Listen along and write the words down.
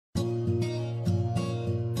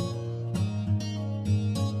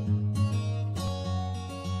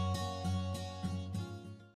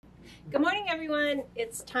Good morning, everyone.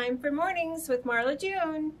 It's time for Mornings with Marla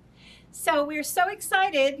June. So we're so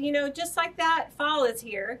excited, just like that, fall is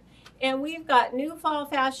here, and we've got new fall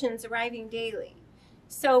fashions arriving daily.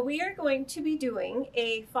 So we are going to be doing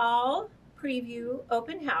a fall preview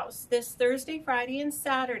open house this Thursday, Friday, and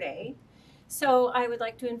Saturday. So I would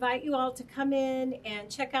like to invite you all to come in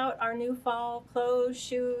and check out our new fall clothes,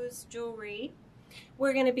 shoes, jewelry.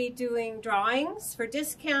 We're going to be doing drawings for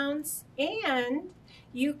discounts, and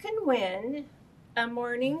you can win a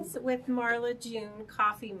Mornings with Marla June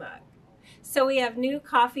coffee mug. So we have new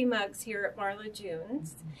coffee mugs here at Marla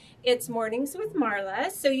June's. It's Mornings with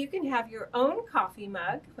Marla, so you can have your own coffee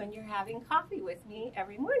mug when you're having coffee with me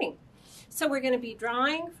every morning. So we're going to be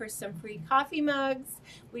drawing for some free coffee mugs.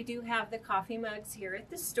 We do have the coffee mugs here at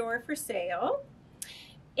the store for sale.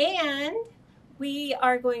 And we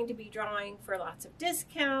are going to be drawing for lots of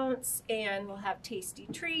discounts, and we'll have tasty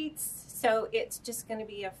treats. So it's just going to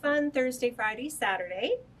be a fun Thursday, Friday,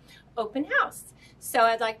 Saturday open house. So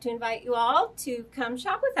I'd like to invite you all to come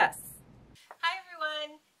shop with us. Hi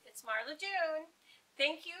everyone, it's Marla June.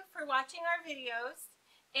 Thank you for watching our videos,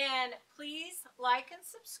 and please like and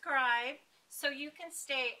subscribe so you can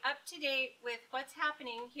stay up to date with what's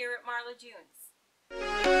happening here at Marla June's.